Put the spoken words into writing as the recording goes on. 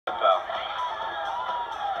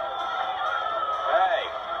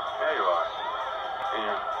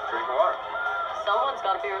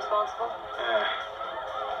be responsible?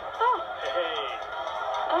 Oh. Hey.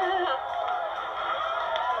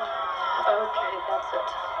 Okay, that's it.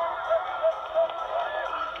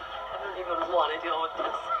 I don't even want to deal with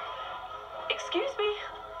this. Excuse me?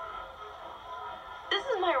 This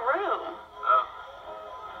is my room. Oh.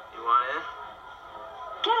 You want in?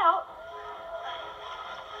 Get out.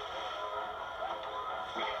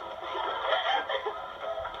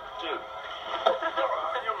 Dude.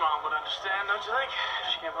 Your mom would understand, don't you think?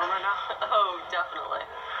 She came home right now? Oh, definitely.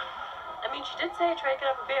 I mean, she did say Trey could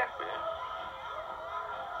have a beer.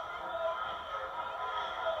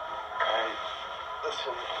 Hey,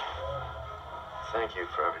 listen. Thank you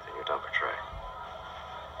for everything you've done for Trey.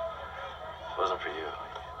 If it wasn't for you,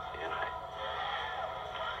 he and I.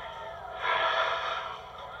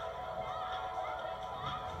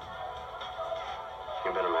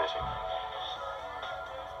 You've been amazing.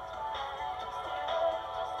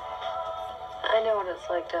 I know what it's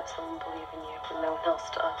like to have someone believe in you when no one else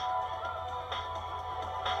does.